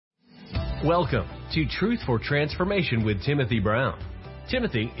Welcome to Truth for Transformation with Timothy Brown.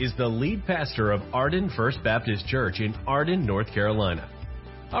 Timothy is the lead pastor of Arden First Baptist Church in Arden, North Carolina.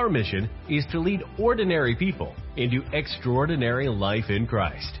 Our mission is to lead ordinary people into extraordinary life in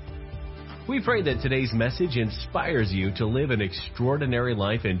Christ. We pray that today's message inspires you to live an extraordinary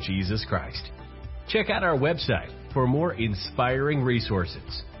life in Jesus Christ. Check out our website for more inspiring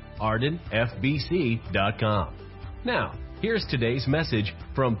resources, ardenfbc.com. Now, here's today's message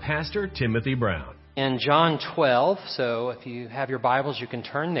from Pastor Timothy Brown. In John 12, so if you have your Bibles, you can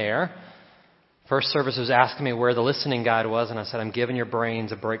turn there. First service was asking me where the listening guide was, and I said, I'm giving your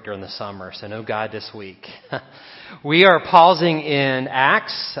brains a break during the summer, so no guide this week. We are pausing in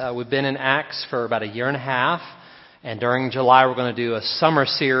Acts. We've been in Acts for about a year and a half, and during July we're going to do a summer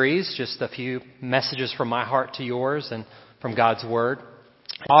series, just a few messages from my heart to yours and from God's Word.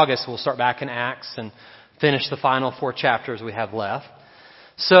 August we'll start back in Acts and finish the final 4 chapters we have left.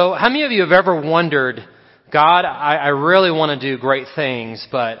 So how many of you have ever wondered, God, I really want to do great things,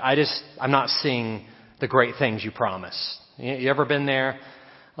 but I'm not seeing the great things you promise? You ever been there?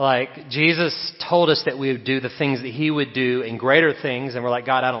 Like, Jesus told us that we would do the things that He would do and greater things, and we're like,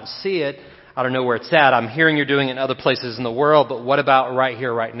 God, I don't see it. I don't know where it's at. I'm hearing you're doing it in other places in the world, but what about right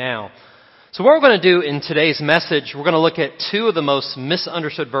here, right now? So what we're going to do in today's message, we're going to look at 2 of the most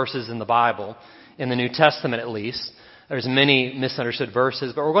misunderstood verses in the Bible, in the New Testament at least. There's many misunderstood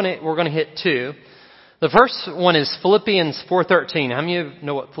verses, but we're going to hit 2. The first one is Philippians 4:13. How many of you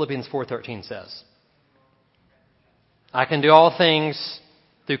know what Philippians 4:13 says? I can do all things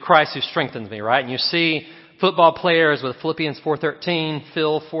through Christ who strengthens me, right? And you see football players with Philippians 4:13,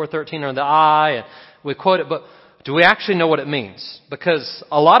 Phil 4:13 on the eye, and we quote it, but do we actually know what it means? Because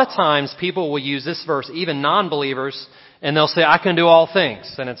a lot of times people will use this verse, even non-believers, and they'll say, I can do all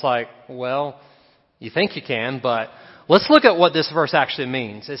things. And it's like, well, you think you can, but let's look at what this verse actually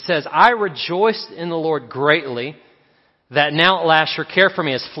means. It says, I rejoiced in the Lord greatly that now at last your care for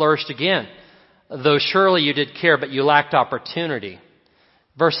me has flourished again. Though surely you did care, but you lacked opportunity.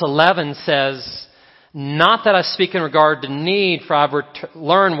 Verse 11 says, not that I speak in regard to need, for I've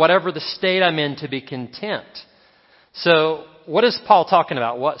learned whatever the state I'm in to be content. So what is Paul talking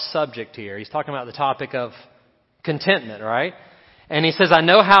about? What subject here? He's talking about the topic of contentment, right? And he says, I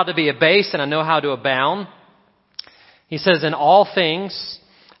know how to be abased and I know how to abound. He says, in all things,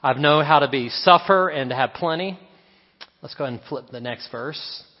 I know how to suffer and to have plenty. Let's go ahead and flip the next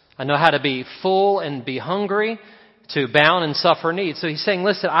verse. I know how to be full and be hungry, to abound and suffer need. So he's saying,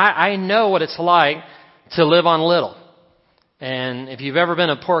 listen, I know what it's like to live on little. And if you've ever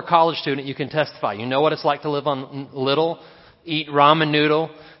been a poor college student, you can testify. You know what it's like to live on little, eat ramen noodle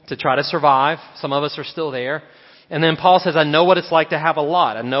to try to survive. Some of us are still there. And then Paul says, I know what it's like to have a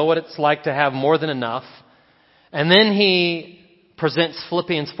lot. I know what it's like to have more than enough. And then he presents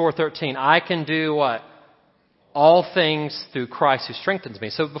Philippians 4:13. I can do what? All things through Christ who strengthens me.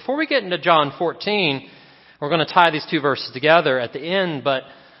 So before we get into John 14, we're going to tie these 2 verses together at the end. But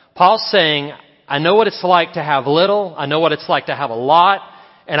Paul's saying, I know what it's like to have little. I know what it's like to have a lot.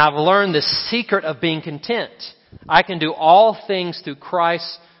 And I've learned the secret of being content. I can do all things through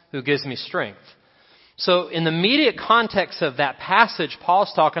Christ who gives me strength. So in the immediate context of that passage,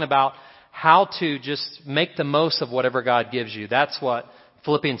 Paul's talking about how to just make the most of whatever God gives you. That's what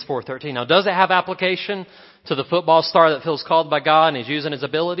Philippians 4:13. Now, does it have application to the football star that feels called by God and he's using his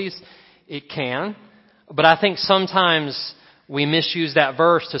abilities? It can. But I think sometimes we misuse that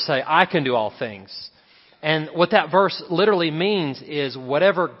verse to say, I can do all things. And what that verse literally means is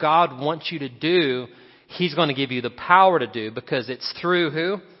whatever God wants you to do, He's going to give you the power to do, because it's through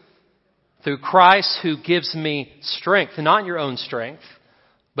who? Through Christ who gives me strength, not your own strength,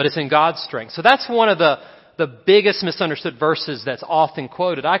 but it's in God's strength. So that's one of the biggest misunderstood verses that's often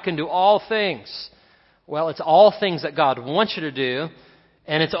quoted. I can do all things. Well, it's all things that God wants you to do,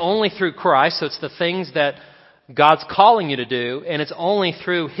 and it's only through Christ. So it's the things that God's calling you to do, and it's only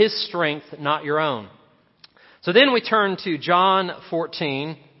through His strength, not your own. So then we turn to John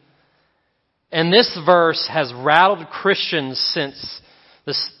 14, and this verse has rattled Christians since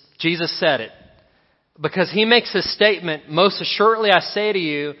Jesus said it. Because He makes this statement, most assuredly I say to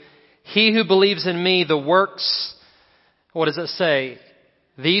you, he who believes in me, the works, what does it say?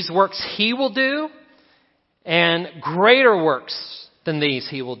 These works He will do, and greater works than these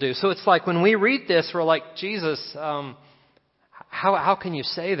He will do. So it's like when we read this, we're like, Jesus, how can you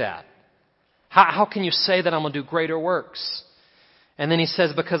say that? How can you say that I'm going to do greater works? And then He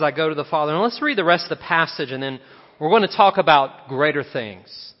says, because I go to the Father. And let's read the rest of the passage, and then we're going to talk about greater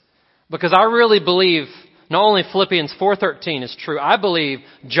things. Because I really believe not only Philippians 4:13 is true, I believe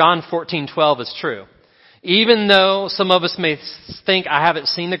John 14:12 is true. Even though some of us may think, I haven't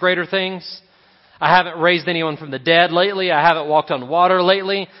seen the greater things. I haven't raised anyone from the dead lately. I haven't walked on water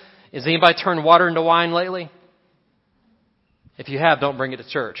lately. Has anybody turned water into wine lately? If you have, don't bring it to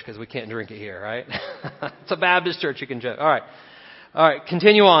church because we can't drink it here, right? It's a Baptist church, you can joke. All right,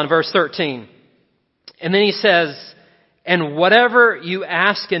 continue on, verse 13. And then he says, and whatever you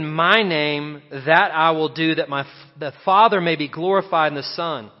ask in my name, that I will do, that the Father may be glorified in the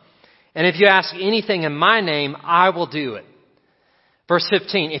Son. And if you ask anything in my name, I will do it. Verse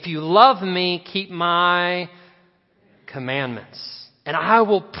 15, if you love me, keep my commandments. And I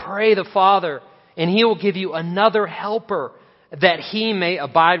will pray the Father, and he will give you another helper, that he may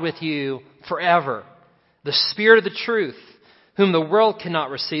abide with you forever. The Spirit of the truth, whom the world cannot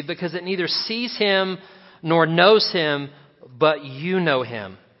receive, because it neither sees him nor knows him, but you know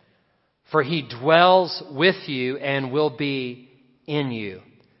him. For he dwells with you and will be in you.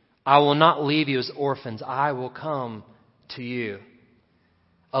 I will not leave you as orphans. I will come to you.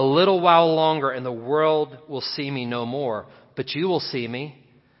 A little while longer and the world will see me no more, but you will see me.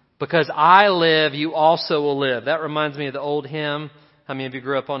 Because I live, you also will live. That reminds me of the old hymn. How many of you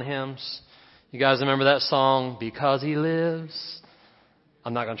grew up on hymns? You guys remember that song, Because He Lives?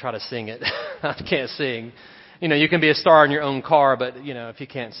 I'm not going to try to sing it. I can't sing. You know, you can be a star in your own car, but, you know, if you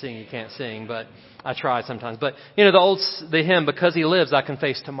can't sing, you can't sing. But I try sometimes. But, you know, the hymn, Because He Lives, I can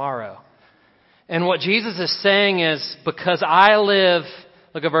face tomorrow. And what Jesus is saying is, because I live,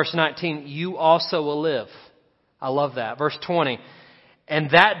 look at verse 19, you also will live. I love that. Verse 20.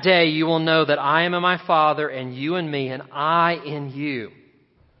 And that day you will know that I am in my Father, and you in me, and I in you.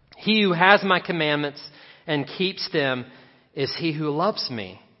 He who has my commandments and keeps them is he who loves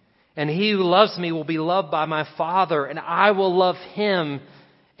me. And he who loves me will be loved by my Father, and I will love him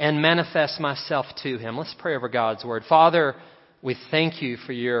and manifest myself to him. Let's pray over God's word. Father, we thank you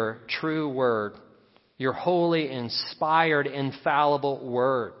for your true word, your holy, inspired, infallible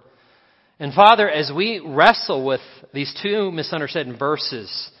word. And Father, as we wrestle with these two misunderstood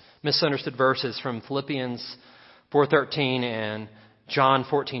verses from Philippians 4:13 and John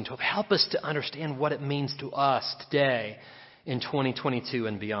 14:12, help us to understand what it means to us today in 2022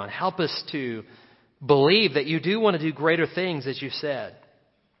 and beyond. Help us to believe that you do want to do greater things, as you said.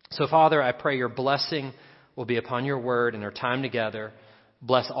 So Father, I pray your blessing will be upon your word and our time together.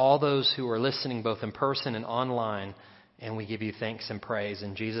 Bless all those who are listening, both in person and online. And we give you thanks and praise.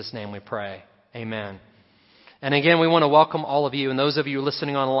 In Jesus' name we pray. Amen. And again, we want to welcome all of you. And those of you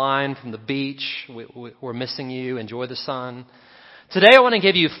listening online from the beach, we're missing you. Enjoy the sun. Today I want to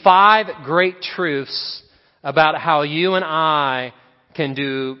give you 5 great truths about how you and I can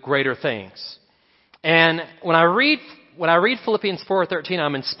do greater things. And when I read Philippians 4:13,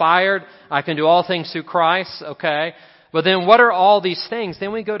 I'm inspired. I can do all things through Christ. Okay. But then what are all these things?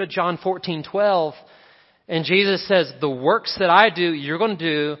 Then we go to John 14:12. And Jesus says, the works that I do, you're going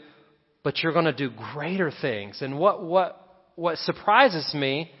to do, but you're going to do greater things. And what surprises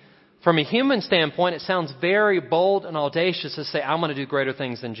me, from a human standpoint, it sounds very bold and audacious to say, I'm going to do greater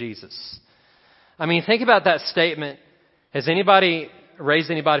things than Jesus. I mean, think about that statement. Has anybody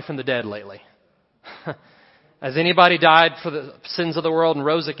raised anybody from the dead lately? Has anybody died for the sins of the world and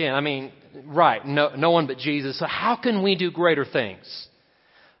rose again? I mean, right, no one but Jesus. So how can we do greater things?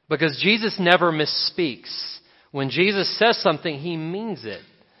 Because Jesus never misspeaks. When Jesus says something, he means it.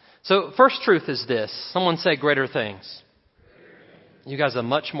 So first truth is this. Someone say greater things. You guys are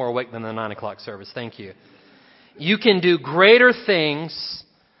much more awake than the 9 o'clock service. Thank you. You can do greater things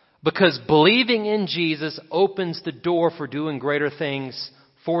because believing in Jesus opens the door for doing greater things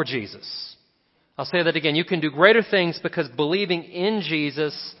for Jesus. I'll say that again. You can do greater things because believing in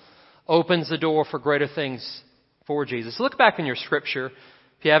Jesus opens the door for greater things for Jesus. Look back in your scripture.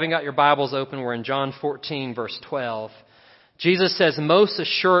 If you haven't got your Bibles open, we're in John 14, verse 12. Jesus says, most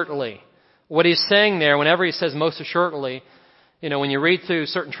assuredly. What he's saying there, whenever he says most assuredly, you know, when you read through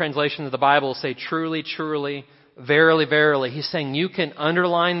certain translations of the Bible, say truly, truly, verily, verily. He's saying you can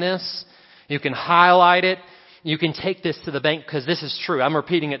underline this. You can highlight it. You can take this to the bank because this is true. I'm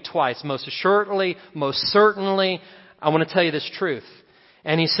repeating it twice. Most assuredly, most certainly, I want to tell you this truth.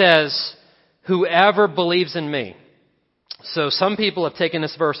 And he says, whoever believes in me. So some people have taken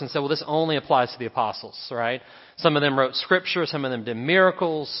this verse and said, well, this only applies to the apostles, right? Some of them wrote scripture. Some of them did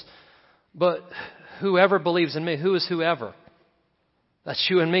miracles. But whoever believes in me, who is whoever? That's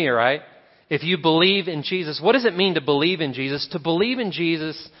you and me, right? If you believe in Jesus, what does it mean to believe in Jesus? To believe in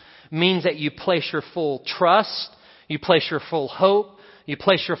Jesus means that you place your full trust, you place your full hope, you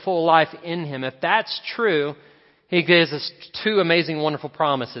place your full life in him. If that's true, he gives us 2 amazing, wonderful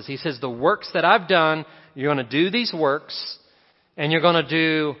promises. He says, the works that I've done, you're going to do these works, and you're going to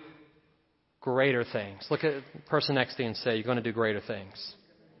do Greater things. Look at the person next to you and say, you're going to do greater things.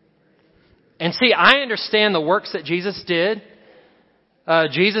 And see, I understand the works that Jesus did.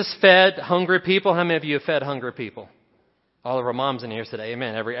 Jesus fed hungry people. How many of you have fed hungry people? All of our moms in here today.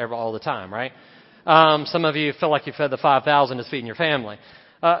 Amen. All the time, right? Some of you feel like you fed the 5,000 is feeding your family.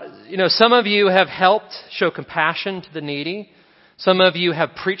 Some of you have helped show compassion to the needy. Some of you have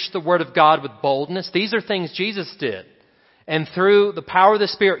preached the word of God with boldness. These are things Jesus did. And through the power of the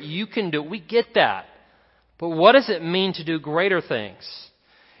Spirit, you can do it. We get that. But what does it mean to do greater things?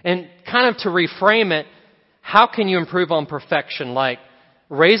 And kind of to reframe it, how can you improve on perfection? Like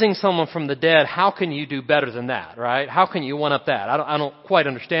raising someone from the dead, how can you do better than that, right? How can you one up that? I don't quite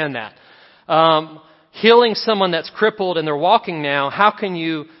understand that. Healing someone that's crippled and they're walking now, how can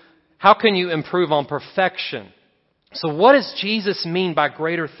you improve on perfection? So what does Jesus mean by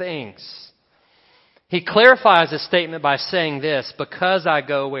greater things? He clarifies his statement by saying this, because I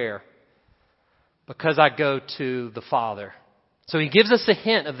go where? Because I go to the Father. So he gives us a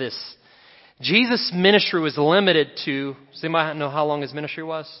hint of this. Jesus' ministry was limited to, does anybody know how long his ministry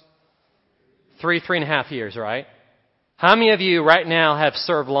was? 3.5 years, right? How many of you right now have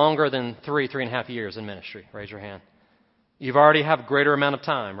served longer than 3.5 years in ministry? Raise your hand. You've already have a greater amount of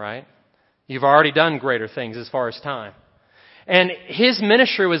time, right? You've already done greater things as far as time. And his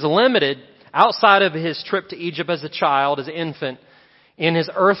ministry was limited outside of his trip to Egypt as a child, as an infant. In his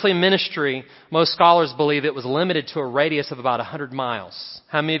earthly ministry, most scholars believe it was limited to a radius of about 100 miles.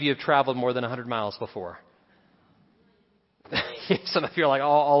 How many of you have traveled more than 100 miles before? Some of you are like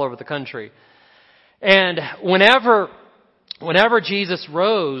all over the country. And whenever Jesus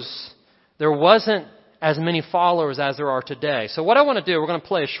rose, there wasn't as many followers as there are today. So what I want to do, we're going to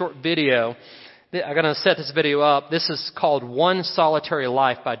play a short video. I'm going to set this video up. This is called One Solitary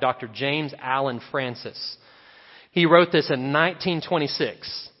Life by Dr. James Allen Francis. He wrote this in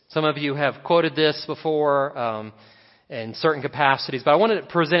 1926. Some of you have quoted this before in certain capacities, but I wanted to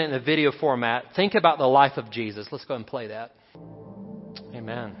present it in a video format. Think about the life of Jesus. Let's go ahead and play that.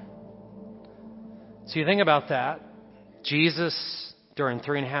 Amen. So you think about that. Jesus, during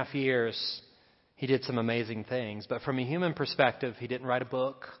 3.5 years, he did some amazing things. But from a human perspective, he didn't write a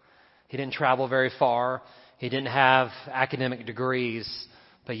book. He didn't travel very far. He didn't have academic degrees.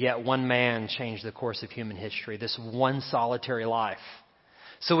 But yet one man changed the course of human history. This one solitary life.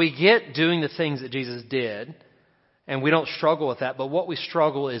 So we get doing the things that Jesus did, and we don't struggle with that. But what we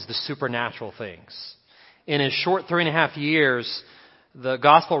struggle is the supernatural things. In his short 3.5 years, the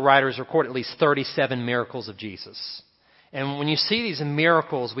gospel writers record at least 37 miracles of Jesus. And when you see these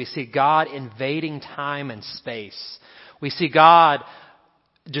miracles, we see God invading time and space. We see God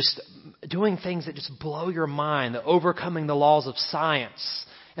just doing things that just blow your mind, overcoming the laws of science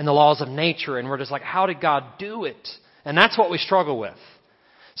and the laws of nature. And we're just like, how did God do it? And that's what we struggle with.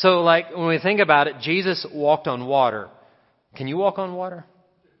 So like when we think about it, Jesus walked on water. Can you walk on water?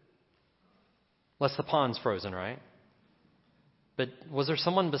 Unless the pond's frozen, right? But was there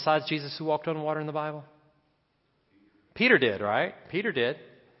someone besides Jesus who walked on water in the Bible? Peter did, right? Peter did.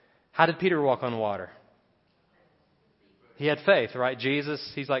 How did Peter walk on water? He had faith, right? Jesus,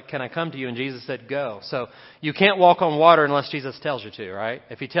 he's like, can I come to you? And Jesus said, go. So you can't walk on water unless Jesus tells you to, right?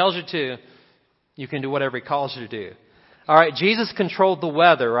 If he tells you to, you can do whatever he calls you to do. All right, Jesus controlled the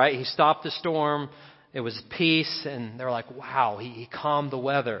weather, right? He stopped the storm. It was peace. And they're like, wow, he calmed the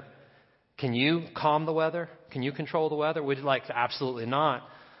weather. Can you calm the weather? Can you control the weather? We'd like to, absolutely not.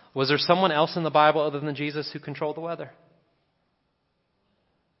 Was there someone else in the Bible other than Jesus who controlled the weather?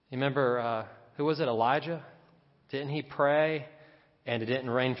 You remember, who was it, Elijah? Didn't he pray and it didn't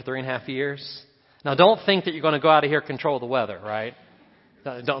rain for 3.5 years? Now don't think that you're going to go out of here and control the weather, right?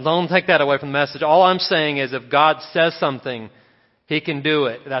 Don't take that away from the message. All I'm saying is if God says something, he can do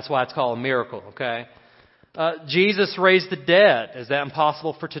it. That's why it's called a miracle, okay? Jesus raised the dead. Is that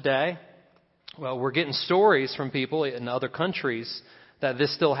impossible for today? Well, we're getting stories from people in other countries that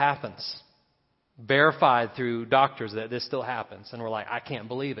this still happens. Verified through doctors that this still happens. And we're like, I can't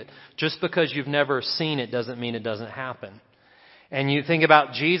believe it. Just because you've never seen it doesn't mean it doesn't happen. And you think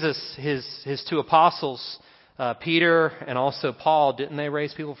about Jesus, his two apostles, Peter and also Paul, didn't they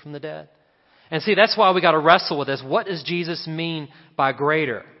raise people from the dead? And see, that's why we got to wrestle with this. What does Jesus mean by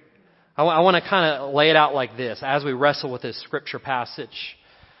greater? I want to kind of lay it out like this as we wrestle with this scripture passage.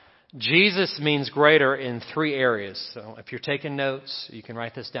 Jesus means greater in 3 areas. So if you're taking notes, you can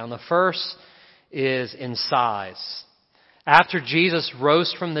write this down. The first is in size. After Jesus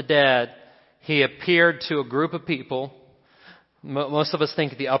rose from the dead, he appeared to a group of people. Most of us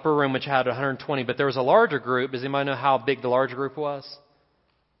think the upper room, which had 120, but there was a larger group. Does anybody know how big the larger group was?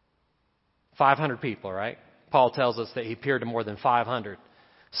 500 people, right? Paul tells us that he appeared to more than 500.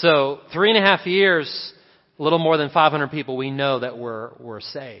 So 3.5 years, a little more than 500 people we know that were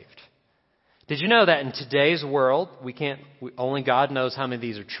saved. Did you know that in today's world, only God knows how many of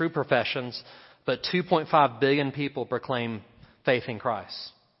these are true professions, but 2.5 billion people proclaim faith in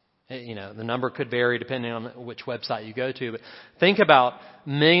Christ. You know, the number could vary depending on which website you go to, but think about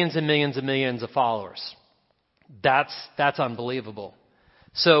millions and millions and millions of followers. That's unbelievable.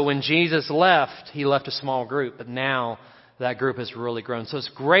 So when Jesus left, he left a small group, but now that group has really grown. So it's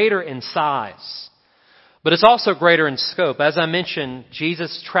greater in size, but it's also greater in scope. As I mentioned,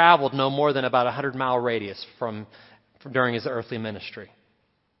 Jesus traveled no more than about a 100-mile radius from during his earthly ministry.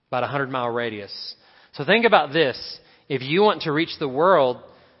 About a 100-mile radius. So think about this. If you want to reach the world,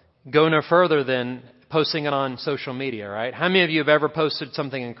 go no further than posting it on social media, right? How many of you have ever posted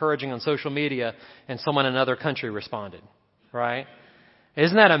something encouraging on social media and someone in another country responded, right?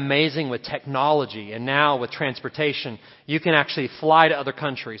 Isn't that amazing with technology and now with transportation? You can actually fly to other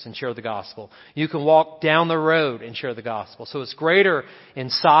countries and share the gospel. You can walk down the road and share the gospel. So it's greater in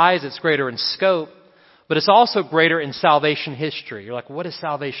size, it's greater in scope, but it's also greater in salvation history. You're like, what is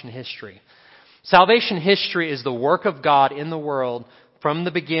salvation history? Salvation history is the work of God in the world from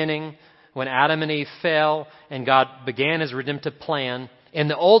the beginning when Adam and Eve fell and God began his redemptive plan. In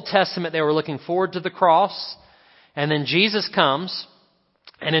the Old Testament, they were looking forward to the cross. And then Jesus comes.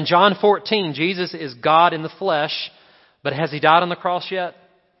 And in John 14, Jesus is God in the flesh. But has he died on the cross yet?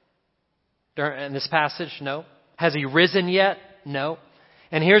 In this passage? No. Has he risen yet? No.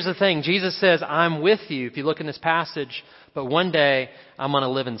 And here's the thing. Jesus says, I'm with you, if you look in this passage, but one day I'm going to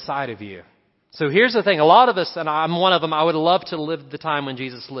live inside of you. So here's the thing. A lot of us, and I'm one of them, I would love to live the time when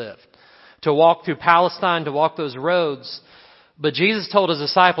Jesus lived. To walk through Palestine, to walk those roads. But Jesus told his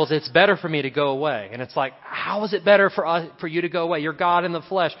disciples, it's better for me to go away. And it's like, how is it better for you to go away? You're God in the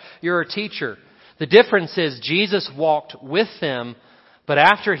flesh. You're a teacher. The difference is Jesus walked with them, but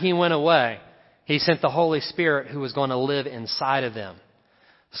after he went away, he sent the Holy Spirit who was going to live inside of them.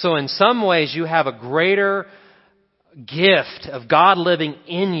 So in some ways, you have a greater gift of God living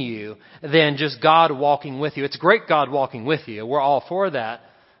in you than just God walking with you. It's great God walking with you. We're all for that.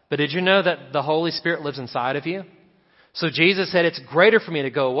 But did you know that the Holy Spirit lives inside of you? So Jesus said, it's greater for me to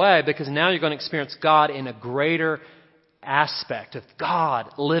go away because now you're going to experience God in a greater aspect of God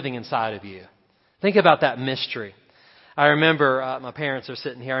living inside of you. Think about that mystery. I remember, my parents are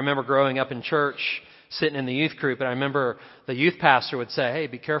sitting here. I remember growing up in church, sitting in the youth group, and I remember the youth pastor would say, hey,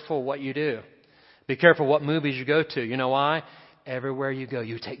 be careful what you do. Be careful what movies you go to. You know why? Everywhere you go,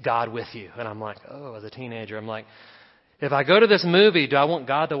 you take God with you. And I'm like, oh, as a teenager, I'm like, if I go to this movie, do I want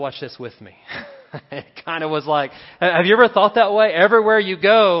God to watch this with me? It kind of was like, have you ever thought that way? Everywhere you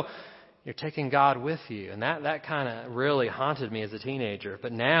go, you're taking God with you. And that kind of really haunted me as a teenager.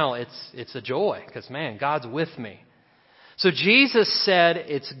 But now it's a joy because, man, God's with me. So Jesus said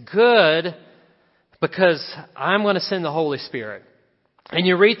it's good because I'm going to send the Holy Spirit. And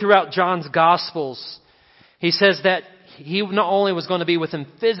you read throughout John's Gospels, he says that he not only was going to be with him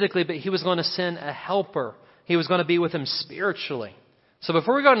physically, but he was going to send a helper. He was going to be with him spiritually. So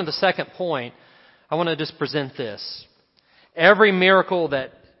before we go into the second point, I want to just present this. Every miracle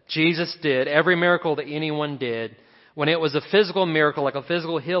that Jesus did, every miracle that anyone did, when it was a physical miracle, like a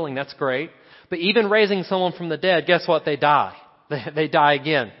physical healing, that's great. But even raising someone from the dead, guess what? They die. They die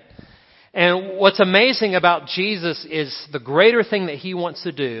again. And what's amazing about Jesus is the greater thing that he wants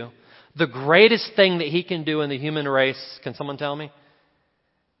to do, the greatest thing that he can do in the human race, can someone tell me?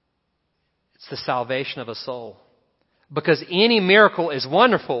 It's the salvation of a soul. Because any miracle is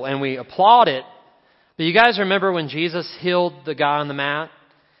wonderful and we applaud it. But you guys remember when Jesus healed the guy on the mat?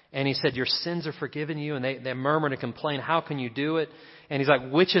 And he said, your sins are forgiven you. And they murmured and complained, how can you do it? And he's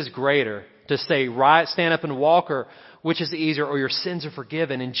like, which is greater? To say, stand up and walk, or which is easier, or your sins are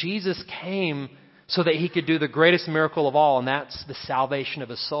forgiven? And Jesus came so that he could do the greatest miracle of all, and that's the salvation of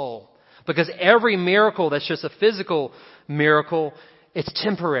a soul. Because every miracle that's just a physical miracle, it's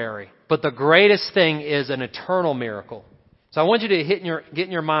temporary. But the greatest thing is an eternal miracle. So I want you to get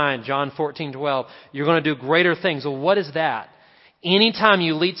in your mind, John 14:12. You're going to do greater things. Well, what is that? Anytime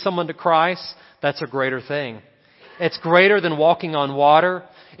you lead someone to Christ, that's a greater thing. It's greater than walking on water.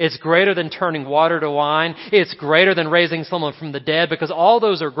 It's greater than turning water to wine. It's greater than raising someone from the dead, because all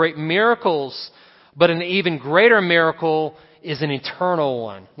those are great miracles. But an even greater miracle is an eternal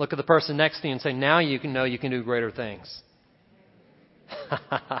one. Look at the person next to you and say, now you can know you can do greater things. All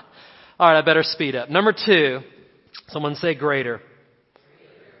right, I better speed up. Number 2, someone say greater.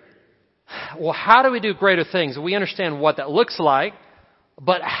 Well, how do we do greater things? We understand what that looks like,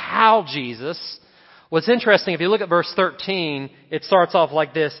 but how, Jesus? What's interesting, if you look at verse 13, it starts off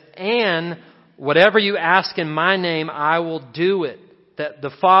like this, and whatever you ask in my name, I will do it, that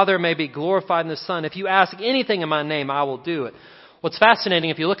the Father may be glorified in the Son. If you ask anything in my name, I will do it. What's fascinating,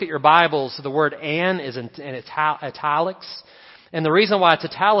 if you look at your Bibles, the word "and" is in italics. And the reason why it's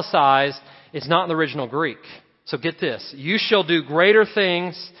italicized is not in the original Greek. So get this. You shall do greater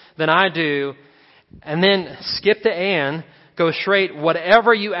things than I do. And then skip the "and." Go straight,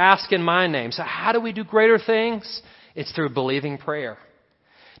 whatever you ask in my name. So how do we do greater things? It's through believing prayer.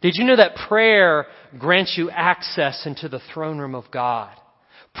 Did you know that prayer grants you access into the throne room of God?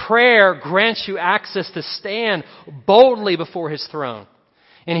 Prayer grants you access to stand boldly before His throne.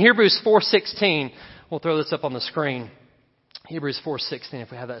 In Hebrews 4:16, we'll throw this up on the screen. Hebrews 4:16,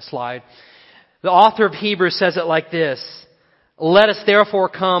 if we have that slide. The author of Hebrews says it like this. Let us therefore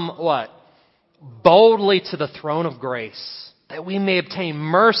come, what? Boldly to the throne of grace, that we may obtain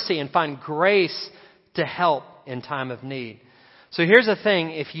mercy and find grace to help in time of need. So here's the thing.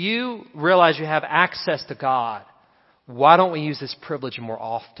 If you realize you have access to God, why don't we use this privilege more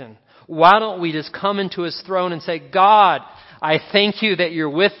often? Why don't we just come into His throne and say, God, I thank you that you're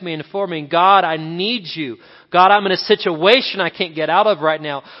with me and for me. God, I need you. God, I'm in a situation I can't get out of right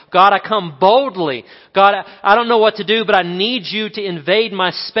now. God, I come boldly. God, I don't know what to do, but I need you to invade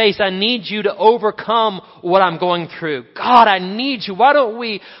my space. I need you to overcome what I'm going through. God, I need you. Why don't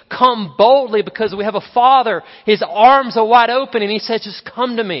we come boldly? Because we have a Father. His arms are wide open and He says, just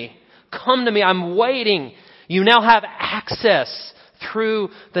come to me. Come to me. I'm waiting. You now have access through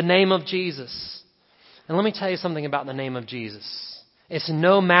the name of Jesus. And let me tell you something about the name of Jesus. It's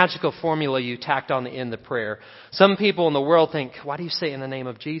no magical formula you tacked on the end of the prayer. Some people in the world think, why do you say in the name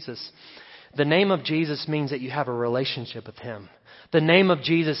of Jesus? The name of Jesus means that you have a relationship with Him. The name of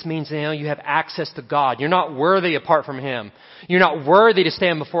Jesus means you have access to God. You're not worthy apart from Him. You're not worthy to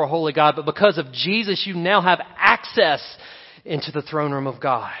stand before a holy God, but because of Jesus, you now have access into the throne room of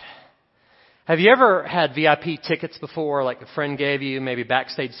God. Have you ever had VIP tickets before, like a friend gave you, maybe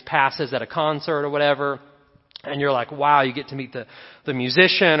backstage passes at a concert or whatever, and you're like, wow, you get to meet the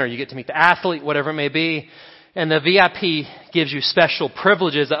musician or you get to meet the athlete, whatever it may be, and the VIP gives you special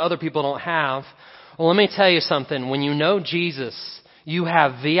privileges that other people don't have. Well, let me tell you something. When you know Jesus, you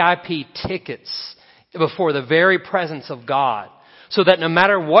have VIP tickets before the very presence of God, so that no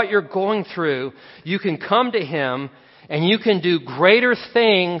matter what you're going through, you can come to Him and you can do greater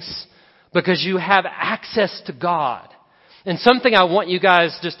things because you have access to God. And something I want you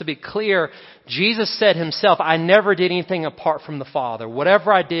guys just to be clear, Jesus said Himself, I never did anything apart from the Father.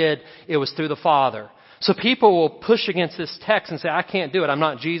 Whatever I did, it was through the Father. So people will push against this text and say, I can't do it. I'm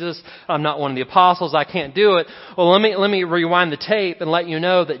not Jesus. I'm not one of the apostles. I can't do it. Well, let me rewind the tape and let you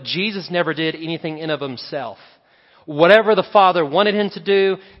know that Jesus never did anything in of Himself. Whatever the Father wanted Him to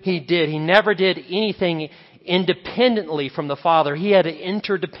do, He did. He never did anything independently from the Father. He had an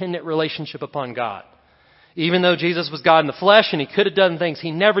interdependent relationship upon God. Even though Jesus was God in the flesh and He could have done things,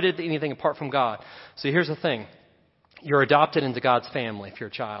 He never did anything apart from God. So here's the thing. You're adopted into God's family if you're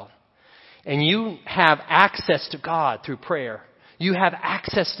a child. And you have access to God through prayer. You have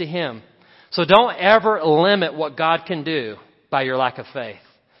access to Him. So don't ever limit what God can do by your lack of faith.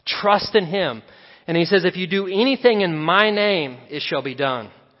 Trust in Him. And He says, if you do anything in my name, it shall be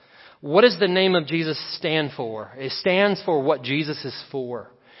done. What does the name of Jesus stand for? It stands for what Jesus is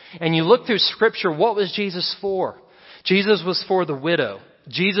for. And you look through Scripture, what was Jesus for? Jesus was for the widow.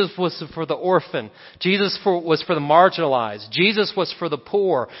 Jesus was for the orphan. Jesus was for the marginalized. Jesus was for the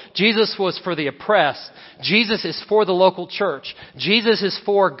poor. Jesus was for the oppressed. Jesus is for the local church. Jesus is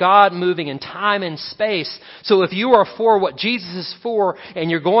for God moving in time and space. So if you are for what Jesus is for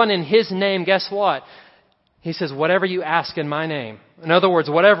and you're going in His name, guess what? He says, whatever you ask in my name. In other words,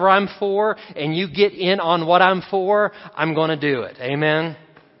 whatever I'm for and you get in on what I'm for, I'm going to do it. Amen?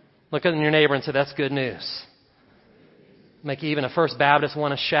 Look at your neighbor and say, that's good news. Make even a First Baptist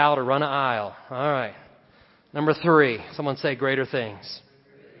want to shout or run an aisle. All right. Number 3, someone say greater things.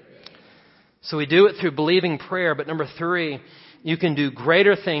 So we do it through believing prayer. But number 3, you can do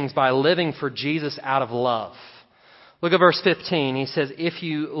greater things by living for Jesus out of love. Look at verse 15. He says, if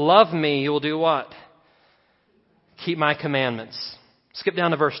you love me, you will do what? Keep my commandments. Skip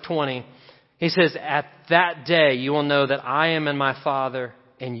down to verse 20. He says, at that day you will know that I am in my Father,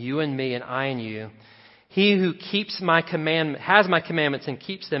 and you in me, and I in you. He who keeps my commandment, has my commandments and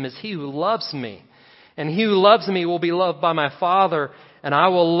keeps them is he who loves me. And he who loves me will be loved by my Father, and I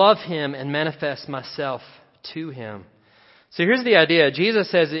will love him and manifest myself to him. So here's the idea.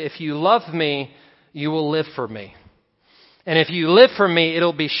 Jesus says, if you love me, you will live for me. And if you live for me,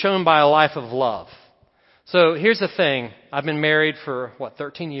 it'll be shown by a life of love. So here's the thing. I've been married for,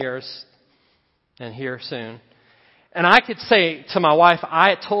 13 years, and here soon. And I could say to my wife,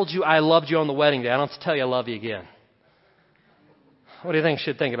 I told you I loved you on the wedding day. I don't have to tell you I love you again. What do you think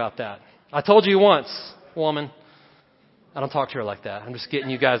she'd think about that? I told you once, woman. I don't talk to her like that. I'm just getting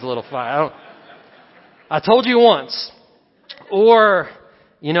you guys a little fire. I told you once. Or,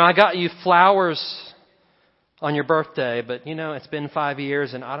 I got you flowers on your birthday, but, it's been 5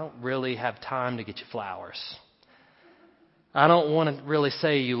 years and I don't really have time to get you flowers. I don't want to really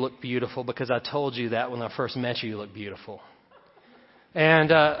say you look beautiful because I told you that when I first met you look beautiful. And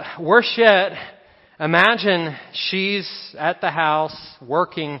worse yet, imagine she's at the house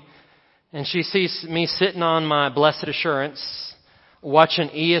working and she sees me sitting on my Blessed Assurance watching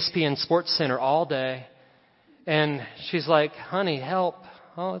ESPN Sports Center all day. And she's like, honey, help.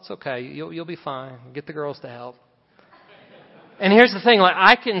 Oh, it's okay. You'll be fine. Get the girls to help. And here's the thing,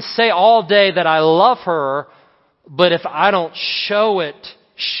 I can say all day that I love her, but if I don't show it,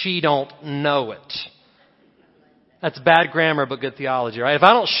 she don't know it. That's bad grammar, but good theology, right? If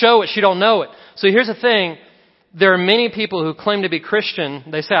I don't show it, she don't know it. So here's the thing. There are many people who claim to be Christian.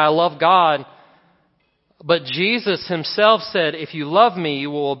 They say, I love God. But Jesus himself said, if you love me,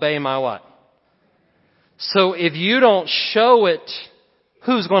 you will obey my what? So if you don't show it,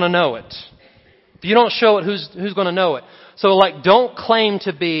 who's going to know it? If you don't show it, who's going to know it? So don't claim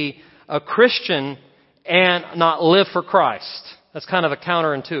to be a Christian and not live for Christ. That's kind of a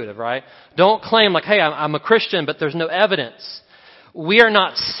counterintuitive, right? Don't claim hey, I'm a Christian, but there's no evidence. We are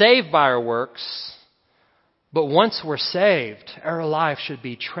not saved by our works, but once we're saved, our life should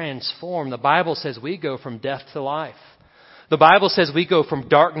be transformed. The Bible says we go from death to life. The Bible says we go from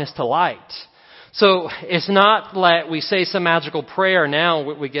darkness to light. So it's not like we say some magical prayer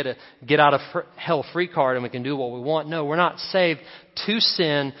now we get a get out of hell free card and we can do what we want. No, we're not saved to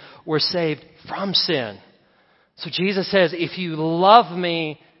sin. We're saved from sin. So Jesus says, if you love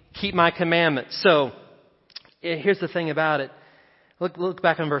me, keep my commandments. So here's the thing about it. Look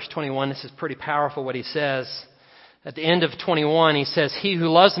back on verse 21. This is pretty powerful what he says. At the end of 21, he says, he who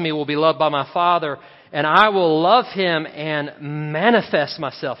loves me will be loved by my Father, and I will love him and manifest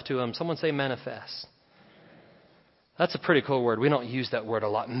myself to him. Someone say manifest. That's a pretty cool word. We don't use that word a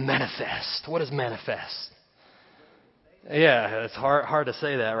lot. Manifest. What is manifest? Yeah, it's hard to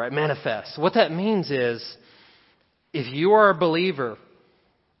say that, right? Manifest. What that means is, if you are a believer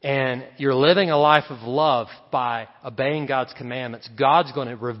and you're living a life of love by obeying God's commandments, God's going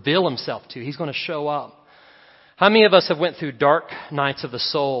to reveal himself to you. He's going to show up. How many of us have went through dark nights of the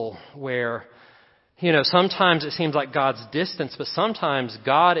soul where, sometimes it seems like God's distant, but sometimes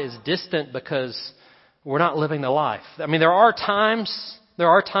God is distant because we're not living the life. I mean, there are times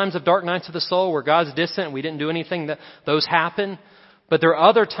of dark nights of the soul where God's distant and we didn't do anything that those happen. But there are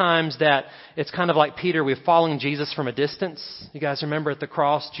other times that it's kind of like Peter, we're following Jesus from a distance. You guys remember at the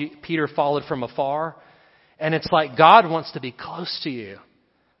cross, Peter followed from afar. And it's like God wants to be close to you.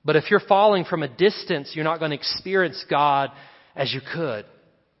 But if you're following from a distance, you're not going to experience God as you could.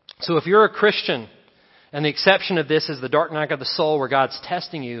 So if you're a Christian, and the exception of this is the dark night of the soul where God's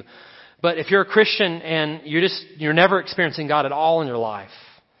testing you. But if you're a Christian and you're never experiencing God at all in your life,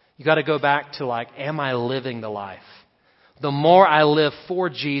 you got to go back to am I living the life? The more I live for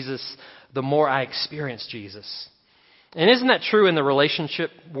Jesus, the more I experience Jesus. And isn't that true in the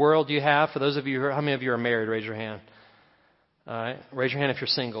relationship world you have? For those of you, how many of you are married? Raise your hand. All right. Raise your hand if you're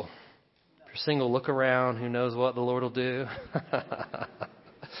single. If you're single, look around. Who knows what the Lord will do?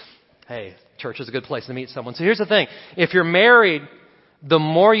 Hey, church is a good place to meet someone. So here's the thing. If you're married, the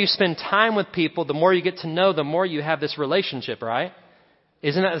more you spend time with people, the more you get to know, the more you have this relationship, right?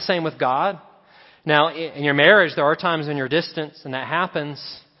 Isn't that the same with God? Now, in your marriage, there are times when you're distant, and that happens.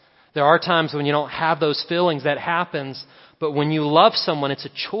 There are times when you don't have those feelings, that happens. But when you love someone, it's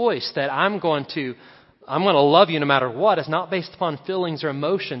a choice that I'm going to love you no matter what. It's not based upon feelings or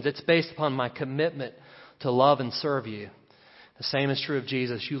emotions. It's based upon my commitment to love and serve you. The same is true of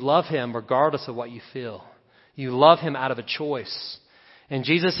Jesus. You love him regardless of what you feel. You love him out of a choice. And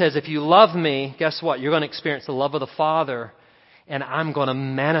Jesus says, if you love me, guess what? You're going to experience the love of the Father, and I'm going to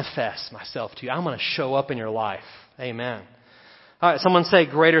manifest myself to you. I'm going to show up in your life. Amen. All right, someone say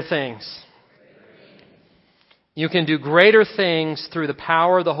greater things. You can do greater things through the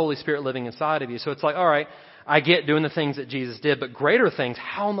power of the Holy Spirit living inside of you. So it's all right, I get doing the things that Jesus did, but greater things,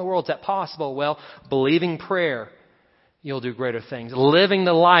 how in the world is that possible? Well, believing prayer, you'll do greater things. Living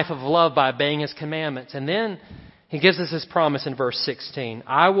the life of love by obeying his commandments. And then he gives us his promise in verse 16.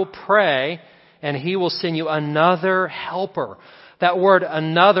 I will pray and he will send you another helper. That word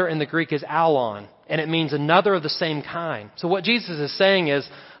another in the Greek is alon, and it means another of the same kind. So what Jesus is saying is,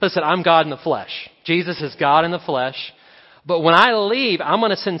 listen, I'm God in the flesh. Jesus is God in the flesh. But when I leave, I'm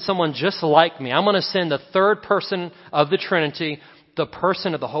going to send someone just like me. I'm going to send the third person of the Trinity, the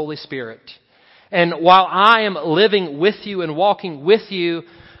person of the Holy Spirit. And while I am living with you and walking with you,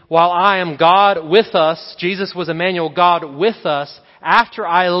 while I am God with us, Jesus was Emmanuel, God with us, after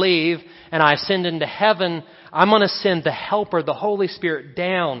I leave and I ascend into heaven, I'm going to send the Helper, the Holy Spirit,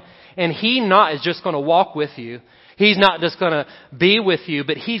 down. And He not is just going to walk with you. He's not just going to be with you,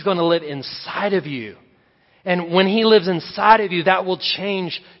 but He's going to live inside of you. And when He lives inside of you, that will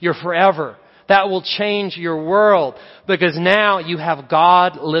change your forever. That will change your world. Because now you have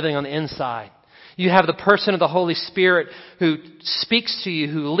God living on the inside. You have the person of the Holy Spirit who speaks to you,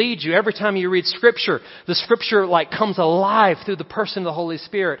 who leads you. Every time you read Scripture, the Scripture comes alive through the person of the Holy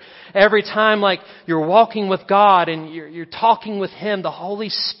Spirit. Every time you're walking with God and you're talking with Him, the Holy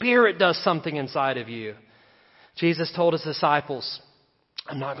Spirit does something inside of you. Jesus told His disciples,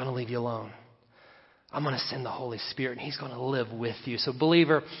 I'm not going to leave you alone. I'm going to send the Holy Spirit and He's going to live with you. So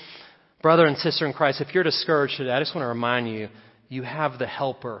believer, brother and sister in Christ, if you're discouraged today, I just want to remind you, you have the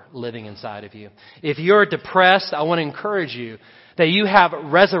Helper living inside of you. If you're depressed, I want to encourage you that you have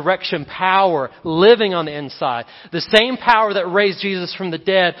resurrection power living on the inside. The same power that raised Jesus from the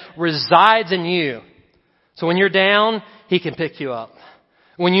dead resides in you. So when you're down, He can pick you up.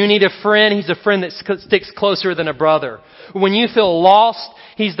 When you need a friend, He's a friend that sticks closer than a brother. When you feel lost,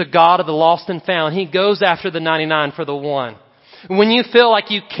 He's the God of the lost and found. He goes after the 99 for the one. When you feel like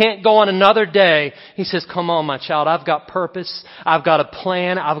you can't go on another day, He says, come on, my child, I've got purpose. I've got a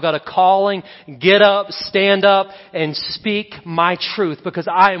plan. I've got a calling. Get up, stand up, and speak my truth because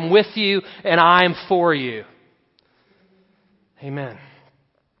I am with you and I am for you. Amen.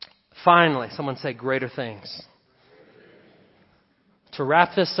 Finally, someone say greater things. To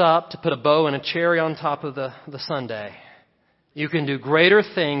wrap this up, to put a bow and a cherry on top of the sundae, you can do greater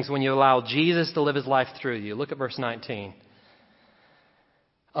things when you allow Jesus to live His life through you. Look at verse 19.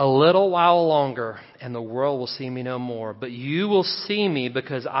 A little while longer, and the world will see me no more. But you will see me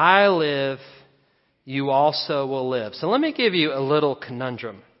because I live, you also will live. So let me give you a little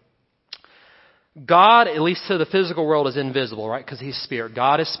conundrum. God, at least to the physical world, is invisible, right? Because He's Spirit.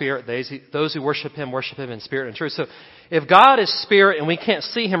 God is Spirit. Those who worship Him in spirit and truth. So if God is Spirit and we can't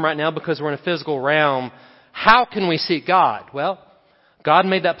see Him right now because we're in a physical realm, how can we see God? Well, God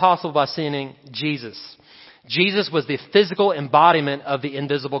made that possible by sending Jesus. Jesus was the physical embodiment of the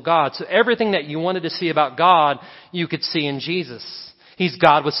invisible God. So everything that you wanted to see about God, you could see in Jesus. He's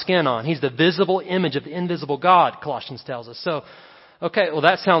God with skin on. He's the visible image of the invisible God, Colossians tells us. So, okay, well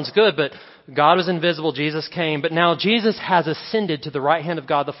that sounds good, but God was invisible, Jesus came, but now Jesus has ascended to the right hand of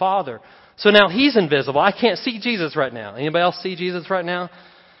God the Father. So now He's invisible. I can't see Jesus right now. Anybody else see Jesus right now?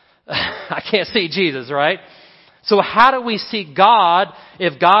 I can't see Jesus, right? So how do we see God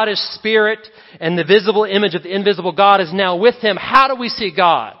if God is Spirit and the visible image of the invisible God is now with Him? How do we see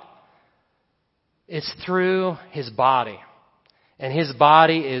God? It's through His body. And His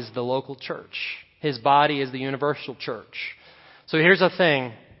body is the local church. His body is the universal church. So here's the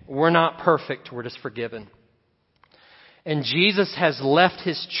thing. We're not perfect. We're just forgiven. And Jesus has left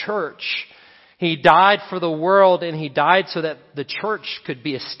His church. He died for the world and He died so that the church could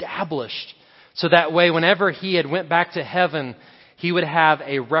be established. So that way, whenever He had went back to heaven, He would have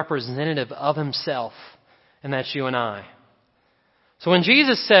a representative of Himself. And that's you and I. So when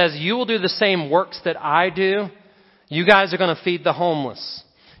Jesus says, you will do the same works that I do, you guys are going to feed the homeless.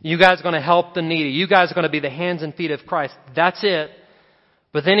 You guys are going to help the needy. You guys are going to be the hands and feet of Christ. That's it.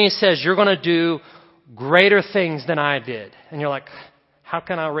 But then He says, you're going to do greater things than I did. And you're like, how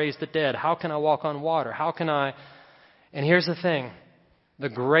can I raise the dead? How can I walk on water? How can I? And here's the thing. The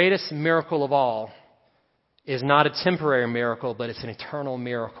greatest miracle of all is not a temporary miracle, but it's an eternal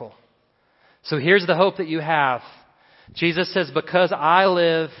miracle. So here's the hope that you have. Jesus says, because I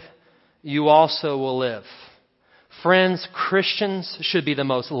live, you also will live. Friends, Christians should be the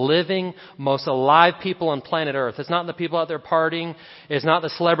most living, most alive people on planet Earth. It's not the people out there partying. It's not the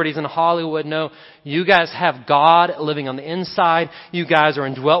celebrities in Hollywood. No, you guys have God living on the inside. You guys are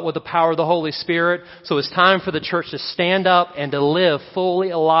indwelt with the power of the Holy Spirit. So it's time for the church to stand up and to live fully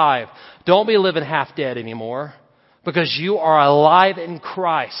alive. Don't be living half dead anymore, because you are alive in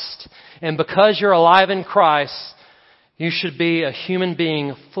Christ. And because you're alive in Christ, you should be a human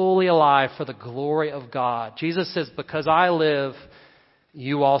being fully alive for the glory of God. Jesus says, because I live,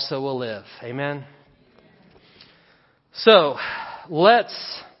 you also will live. Amen? So,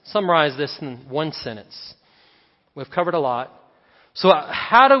 let's summarize this in one sentence. We've covered a lot. So,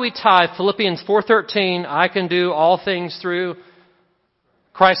 how do we tie Philippians 4:13, I can do all things through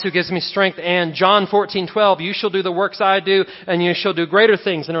Christ who gives me strength, and John 14:12, you shall do the works I do, and you shall do greater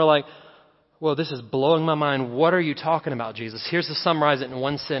things. And we're like, well, this is blowing my mind. What are you talking about, Jesus? Here's to summarize it in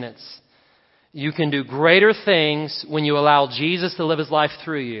one sentence. You can do greater things when you allow Jesus to live His life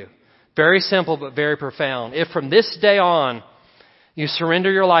through you. Very simple, but very profound. If from this day on, you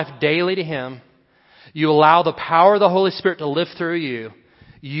surrender your life daily to Him, you allow the power of the Holy Spirit to live through you,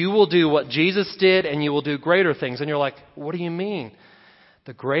 you will do what Jesus did and you will do greater things. And you're like, what do you mean?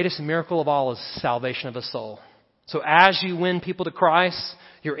 The greatest miracle of all is salvation of a soul. So as you win people to Christ,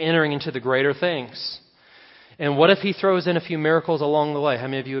 you're entering into the greater things. And what if He throws in a few miracles along the way? How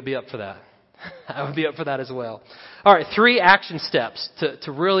many of you would be up for that? I would be up for that as well. All right, 3 action steps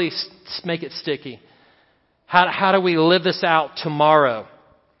to really make it sticky. How do we live this out tomorrow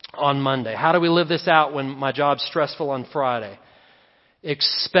on Monday? How do we live this out when my job's stressful on Friday?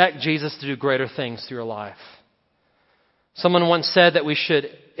 Expect Jesus to do greater things through your life. Someone once said that we should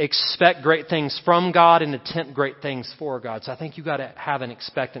expect great things from God and attempt great things for God. So I think you've got to have an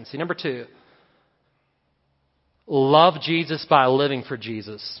expectancy. Number 2, love Jesus by living for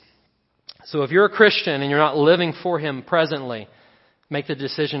Jesus. So if you're a Christian and you're not living for Him presently, make the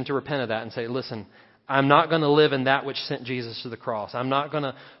decision to repent of that and say, listen, I'm not going to live in that which sent Jesus to the cross. I'm not going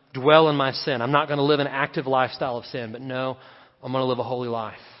to dwell in my sin. I'm not going to live an active lifestyle of sin. But no, I'm going to live a holy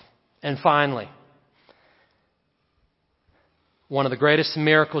life. And finally, one of the greatest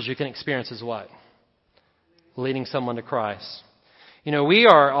miracles you can experience is what? Leading someone to Christ. You know, we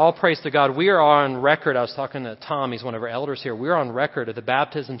are, all praise to God, we are on record. I was talking to Tom, he's one of our elders here. We're on record. If the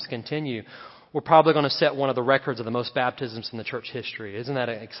baptisms continue, we're probably going to set one of the records of the most baptisms in the church history. Isn't that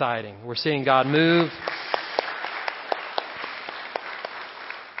exciting? We're seeing God move.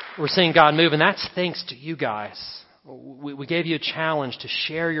 We're seeing God move, and that's thanks to you guys. We gave you a challenge to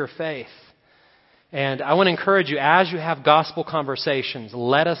share your faith. And I want to encourage you, as you have gospel conversations,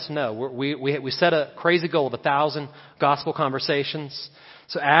 let us know. We set a crazy goal of 1,000 gospel conversations.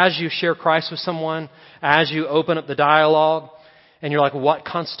 So as you share Christ with someone, as you open up the dialogue, and you're like, what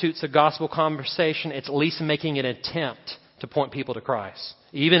constitutes a gospel conversation? It's at least making an attempt to point people to Christ.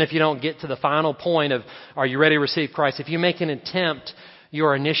 Even if you don't get to the final point of, are you ready to receive Christ? If you make an attempt, you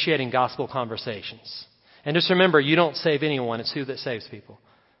are initiating gospel conversations. And just remember, you don't save anyone. It's who that saves people.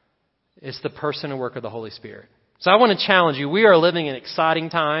 It's the person and work of the Holy Spirit. So I want to challenge you. We are living in exciting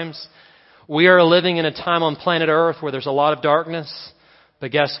times. We are living in a time on planet Earth where there's a lot of darkness.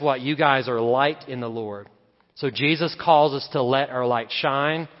 But guess what? You guys are light in the Lord. So Jesus calls us to let our light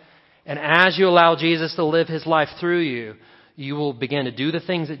shine. And as you allow Jesus to live His life through you, you will begin to do the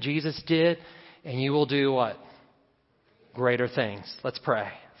things that Jesus did. And you will do what? Greater things. Let's pray.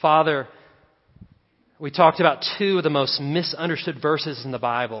 Father, we talked about 2 of the most misunderstood verses in the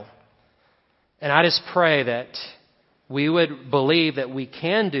Bible. And I just pray that we would believe that we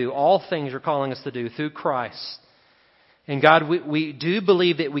can do all things You're calling us to do through Christ. And God, we do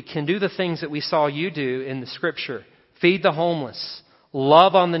believe that we can do the things that we saw You do in the Scripture. Feed the homeless,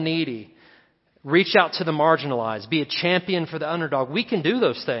 love on the needy, reach out to the marginalized, be a champion for the underdog. We can do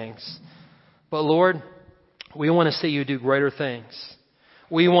those things. But Lord, we want to see You do greater things.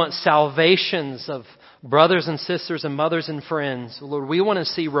 We want salvations of brothers and sisters and mothers and friends. Lord, we want to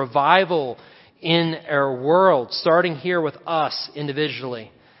see revival in our world, starting here with us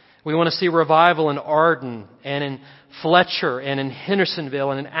individually. We want to see revival in Arden and in Fletcher and in Hendersonville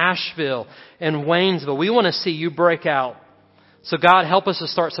and in Asheville and Waynesville. We want to see You break out. So God, help us to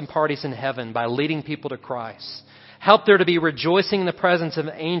start some parties in heaven by leading people to Christ. Help there to be rejoicing in the presence of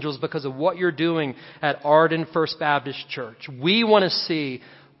angels because of what You're doing at Arden First Baptist Church. We want to see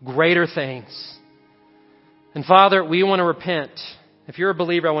greater things. And Father, we want to repent. If you're a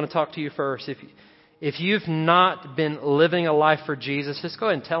believer, I want to talk to you first. If you've not been living a life for Jesus, just go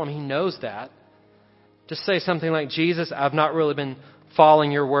ahead and tell Him. He knows that. Just say something like, Jesus, I've not really been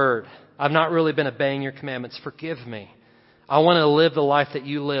following Your word. I've not really been obeying Your commandments. Forgive me. I want to live the life that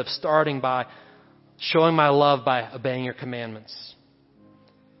You live, starting by showing my love by obeying Your commandments.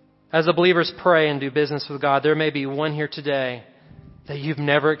 As the believers pray and do business with God, there may be one here today that you've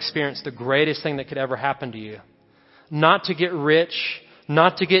never experienced the greatest thing that could ever happen to you. Not to get rich,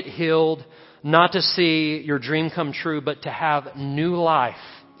 not to get healed, not to see your dream come true, but to have new life,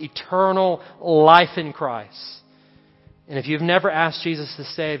 eternal life in Christ. And if you've never asked Jesus to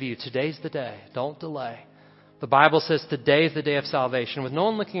save you, today's the day. Don't delay. The Bible says today is the day of salvation. With no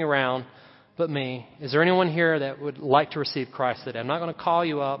one looking around but me, is there anyone here that would like to receive Christ today? I'm not going to call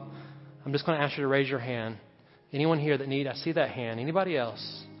you up. I'm just going to ask you to raise your hand. Anyone here that need? I see that hand. Anybody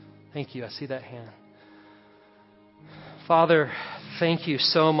else? Thank you. I see that hand. Father, thank You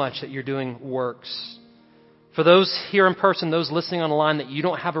so much that You're doing works. For those here in person, those listening on the line that you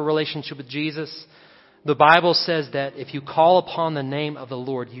don't have a relationship with Jesus, the Bible says that if you call upon the name of the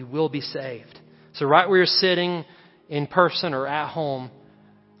Lord, you will be saved. So right where you're sitting, in person or at home,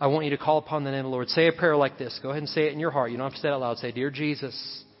 I want you to call upon the name of the Lord. Say a prayer like this. Go ahead and say it in your heart. You don't have to say it out loud. Say, Dear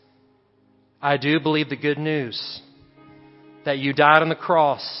Jesus, I do believe the good news that you died on the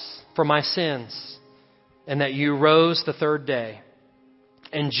cross for my sins and that you rose the third day.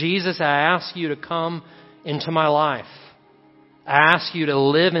 And Jesus, I ask you to come into my life. I ask you to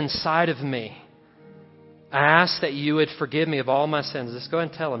live inside of me. I ask that you would forgive me of all my sins. Just go ahead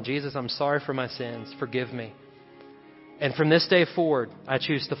and tell him, Jesus, I'm sorry for my sins. Forgive me. And from this day forward, I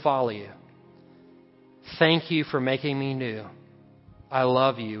choose to follow you. Thank you for making me new. I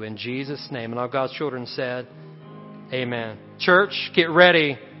love you in Jesus' name. And all God's children said, amen. Church, get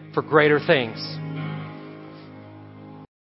ready for greater things.